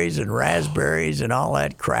strawberries and raspberries and all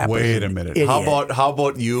that crap. is Wait a an minute. idiot. How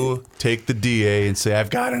about you take the DA and say, I've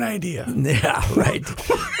got an idea. Yeah, right.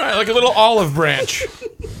 Right, like a little olive branch.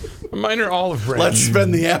 A minor olive branch. Let's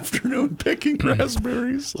spend the afternoon picking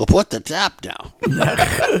raspberries. We'll put the top down.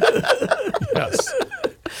 Yes.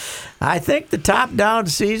 I think the top-down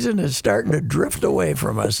season is starting to drift away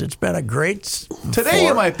from us. It's been a great Today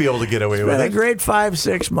you might be able to get away with been a it. great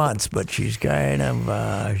 5-6 months, but she's kind of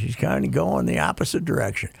going the opposite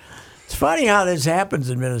direction. It's funny how this happens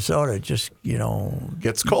in Minnesota. It just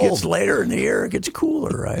Gets cold. Gets later in the year, it gets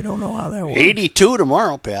cooler. I don't know how that works. 82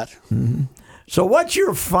 tomorrow, Pat. So, what's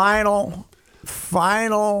your final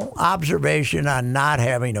observation on not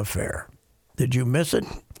having a fair? Did you miss it?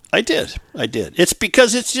 I did. It's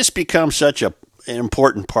because it's just become such an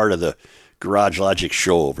important part of the Garage Logic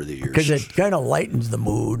show over the years. Because it kind of lightens the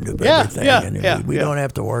mood of Yeah, everything. yeah, and yeah, we yeah. don't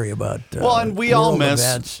have to worry about Well, and we all world miss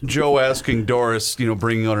events. Joe asking Doris,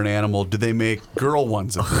 bringing out an animal. Do they make girl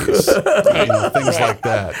ones of these? Things like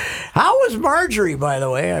that. How was Marjorie, by the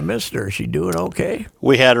way? I missed her. She doing okay?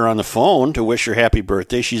 We had her on the phone to wish her happy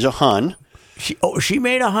birthday. She's a hun. She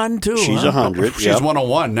made a hun too. She's huh? 100. She's Yep.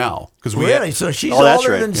 101 now. Because we Really? So she's Oh, that's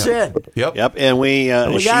older right. than Yeah. Sid. Yep. Yep. And we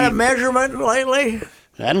We got a measurement lately.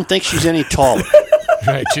 I don't think she's any taller.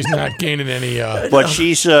 Right. She's not gaining any. But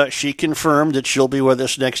she confirmed that she'll be with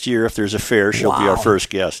us next year if there's a fair. She'll be our Wow. first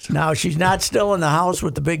guest. Now she's not still in the house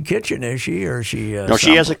with the big kitchen, is she? Or is she? No,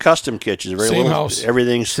 she has a custom kitchen. Very Same little. house.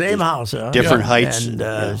 Everything's same house, huh? different Yeah. heights.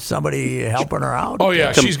 and somebody helping her out. Oh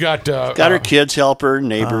yeah, she's got. Got her kids help her,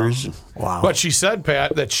 neighbors. Wow. But she said,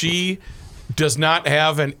 Pat, that she does not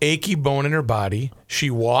have an achy bone in her body. She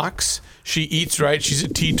walks. She eats right. She's a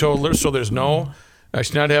teetotaler, so there's no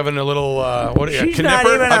She's not having a little She's not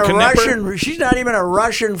even a Russian. She's not even a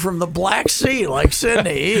Russian from the Black Sea like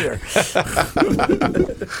Sydney either.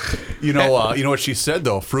 You know what she said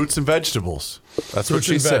though? Fruits and vegetables. That's what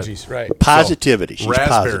she said. Veggies, right? Positivity. She's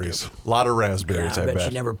Raspberries. positive. A lot of raspberries. I bet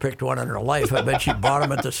she never picked one in her life. I bet she bought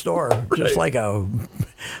them at the store, just like a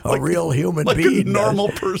real human being, a normal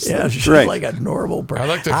person. Yeah, just Right. like a normal person. I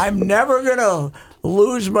like to- I'm never gonna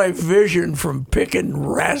lose my vision from picking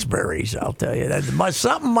raspberries. I'll tell you that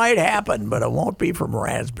something might happen, but it won't be from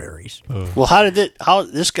raspberries. Well, how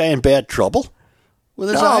this guy in bad trouble with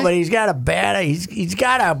his eye? No, but he's got a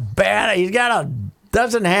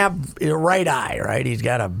doesn't have the right eye, right? He's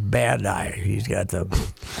got a bad eye. He's got a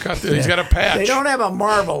patch. They don't have a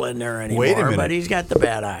marble in there anymore. Wait a minute. But he's got the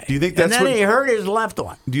bad eye. Do you think that's and then what- he hurt his left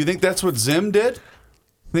one. Do you think that's what Zim did?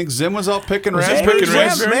 Think Zim was out picking Maybe raspberries?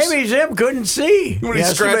 Maybe Zim couldn't see. When he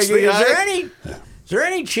scratched the eye? Is there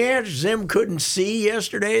any chance Zim couldn't see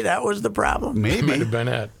yesterday? That was the problem. Might Maybe. have been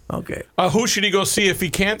it. Okay. Who should he go see if he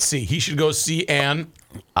can't see? He should go see Ann.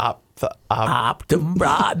 Ophthalmologist.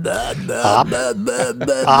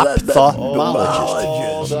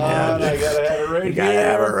 I gotta have it right. You gotta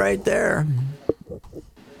have it right there.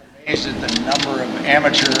 Is it the number of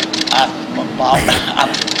amateur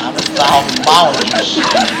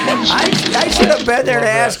ophthalmologists? I should have been there to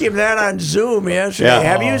ask him that on Zoom yesterday. Yeah.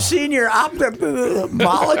 Have you seen your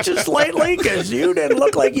ophthalmologist lately? Because you didn't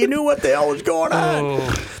look like you knew what the hell was going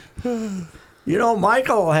on. You know, my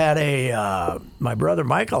brother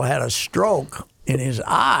Michael had a stroke in his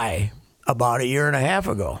eye about 1.5 years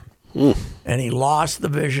ago. And he lost the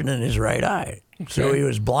vision in his right eye. So he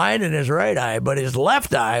was blind in his right eye, but his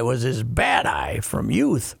left eye was his bad eye from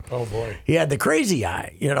youth. Oh, boy. He had the crazy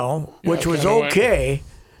eye, which was okay,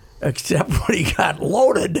 except when he got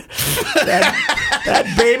loaded,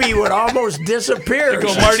 that baby would almost disappear.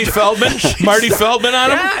 Go Marty Feldman? Marty Feldman on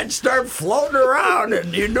him? Yeah, and start floating around,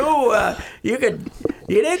 and you knew you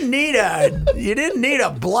didn't need a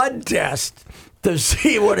blood test to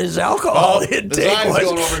see what his alcohol intake was.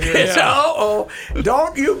 going over here.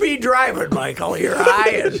 Don't you be driving, Michael. Your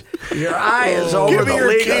eye is over Give me the your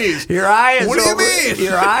legal. keys. Your eye is What do you over. mean?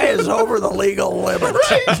 Your eye is over the legal limit.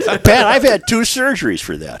 Pat, I've had 2 surgeries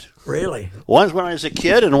for that. Really? One when I was a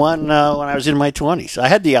kid, and one when I was in my 20s. I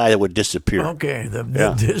had the eye that would disappear. Okay, the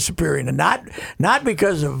disappearing, and not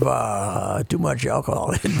because of too much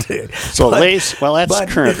alcohol intake. So that's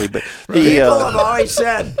currently, but People have always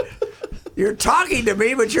said, "You're talking to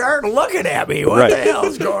me, but you aren't looking at me. What the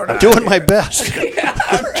hell's going on?" doing my best.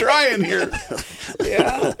 I'm trying here.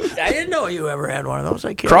 Yeah, I didn't know you ever had one of those.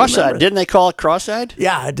 I can't Cross-eyed, remember. didn't they call it cross-eyed?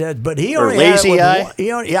 Yeah, I did, but he Or only lazy had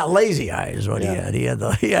it eye? with lazy eye is what he had. He had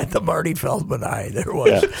the Marty Feldman eye. There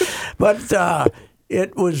was, but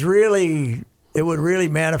it would really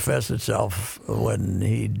manifest itself when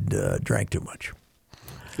he drank too much.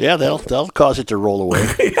 Yeah, that'll cause it to roll away.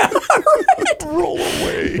 Roll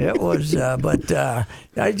away. It was, but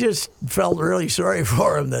I just felt really sorry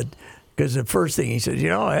for him because the first thing he said,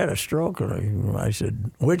 I had a stroke, and I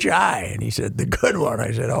said, "Which eye?" And he said, "The good one."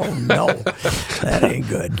 I said, "Oh no, that ain't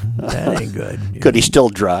good. That ain't good." Could he still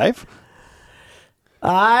drive?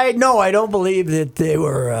 I don't believe that they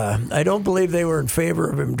were. I don't believe they were in favor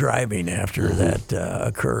of him driving after that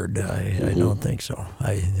occurred. I don't think so.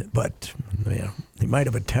 But he might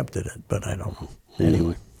have attempted it, but I don't know.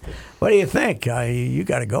 Anyway. What do you think? You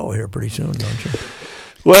got to go here pretty soon, don't you?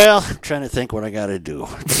 Well, I'm trying to think what I got to do.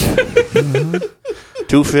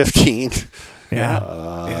 2:15.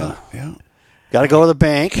 Yeah. Yeah. Got to go to the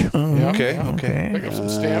bank. Okay. Pick up some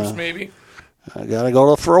stamps, maybe. I got to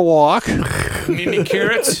go for a walk. You need any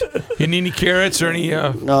carrots? You need any carrots or any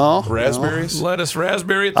No. Raspberries? lettuce,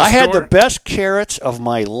 raspberry at the I store? had the best carrots of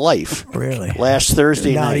my life Really? last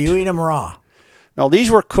Thursday Now, night. do you eat them raw? No,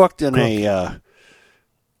 these were cooked in a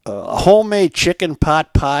homemade chicken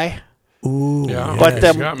pot pie. Ooh. Yeah. But you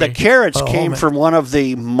got the me. carrots came homemade. from one of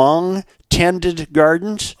the Hmong tended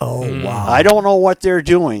gardens. Oh, wow. I don't know what they're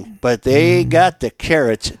doing, but they got the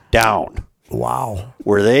carrots down. Wow.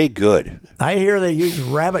 Were they good? I hear they use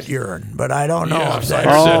rabbit urine, but I don't know Yeah, if I that's...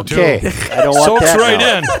 heard that Okay, too. I don't want Soaks that right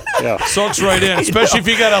now. in. Yeah. Soaks right in, especially if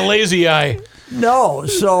you got a lazy eye. No.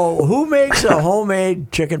 So who makes a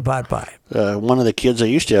homemade chicken pot pie? One of the kids I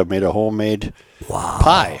used to have made a homemade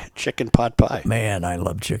pie, chicken pot pie. Man, I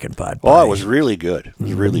love chicken pot pie. Oh, it was really good. It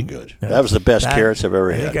was really good. That was the best carrots I've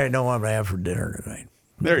ever I think had. I know what I'm going to have for dinner tonight.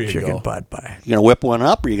 There you Chicken go. pot pie. You gonna whip one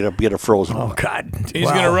up, or you gonna get a frozen Oh, one? God. He's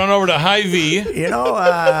going to run over to Hy-Vee.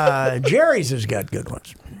 Jerry's has got good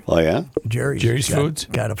ones. Oh yeah. Jerry's Foods?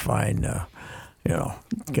 got to find, got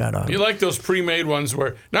to... You like those pre-made ones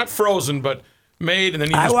where, not frozen, but made, and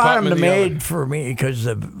then you I just want pop them them to in the oven. made for me because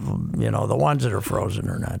the ones that are frozen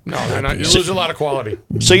are not. No, they're not. You lose a lot of quality.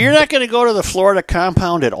 So you're not going to go to the Florida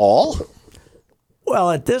compound at all?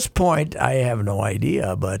 Well, at this point, I have no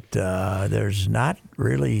idea, but there's not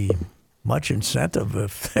really much incentive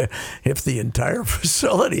if the entire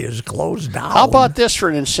facility is closed down. How about this for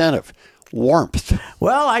an incentive? Warmth.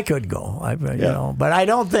 Well, I could go, but I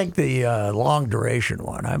don't think the long duration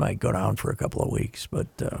one. I might go down for a couple of weeks, but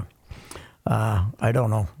I don't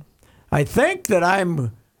know. I think that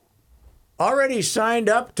I'm already signed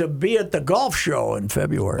up to be at the golf show in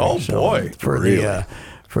February. Oh, boy.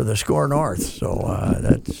 For the Score North. So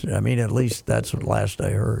that's, at least that's what last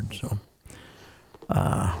I heard. So,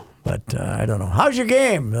 but I don't know. How's your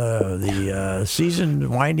game? The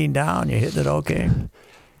season winding down. You hitting it okay?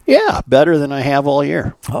 Yeah, better than I have all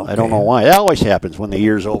year. Okay. I don't know why. It always happens when the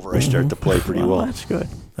year's over. I start to play pretty well. That's good.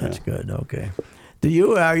 That's good. Okay.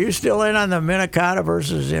 Are you still in on the Minnetonka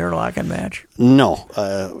versus Interlaken match? No.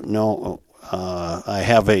 I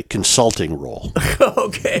have a consulting role.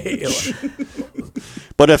 Okay.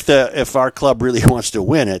 But if our club really wants to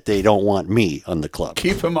win it, they don't want me on the club.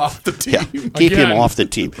 Keep him off the team. Yeah, keep him Again. off the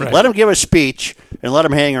team. Right. Let him give a speech and let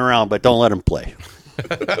him hang around, but don't let him play.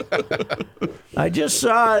 I just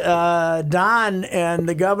saw Don and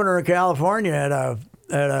the governor of California at a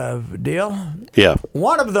deal. Yeah,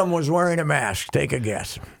 One of them was wearing a mask. Take a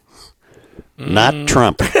guess. not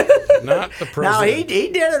Trump. Not the president. Now he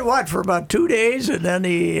did it for about 2 days, and then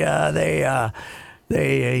he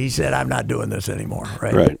said, "I'm not doing this anymore."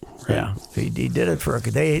 Right. Yeah, he did it for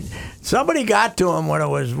somebody got to him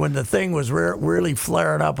when the thing was really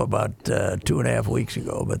flaring up about 2.5 weeks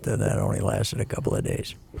ago, but then that only lasted a couple of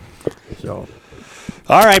days. So.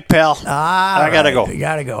 All right, pal. I gotta go. You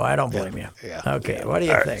gotta go. I don't blame you. Yeah. Okay. What do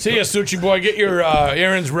you think? See ya, Suchi boy. Get your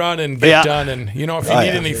errands run and get Yeah. done. And if you need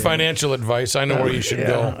any financial advice, I know where you should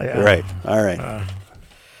go. Yeah. Right. All right.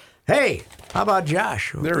 Hey, how about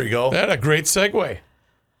Josh? There we go. That a great segue.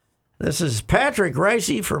 This is Patrick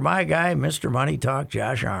Ricey for my guy, Mr. Money Talk,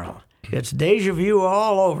 Josh Arnold. It's deja vu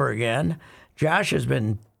all over again. Josh has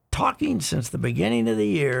been talking since the beginning of the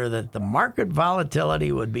year that the market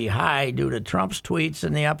volatility would be high due to Trump's tweets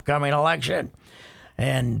in the upcoming election.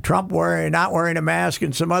 And Trump not wearing a mask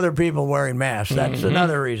and some other people wearing masks. That's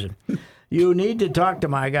another reason. You need to talk to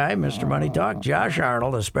my guy, Mr. Money Talk, Josh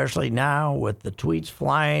Arnold, especially now with the tweets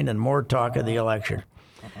flying and more talk of the election.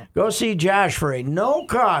 Go see Josh for a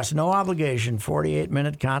no-cost, no-obligation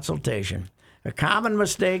 48-minute consultation. A common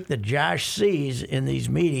mistake that Josh sees in these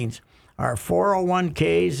meetings are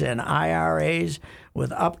 401ks and IRAs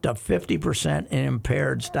with up to 50% in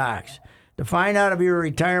impaired stocks. To find out if your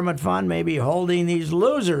retirement fund may be holding these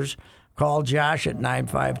losers, call Josh at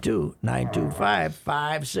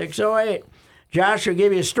 952-925-5608. Josh will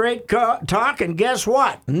give you straight talk, and guess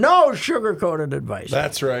what? No sugar-coated advice.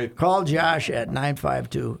 That's right. Call Josh at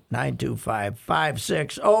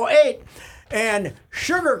 952-925-5608. And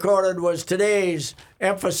sugar-coated was today's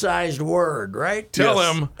emphasized word, right? Tell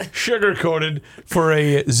him sugar-coated for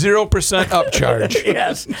a 0% upcharge.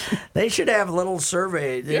 Yes. They should have little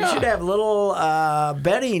surveys. They should have little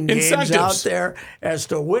betting games Incentives. out there as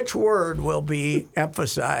to which word will be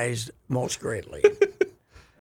emphasized most greatly.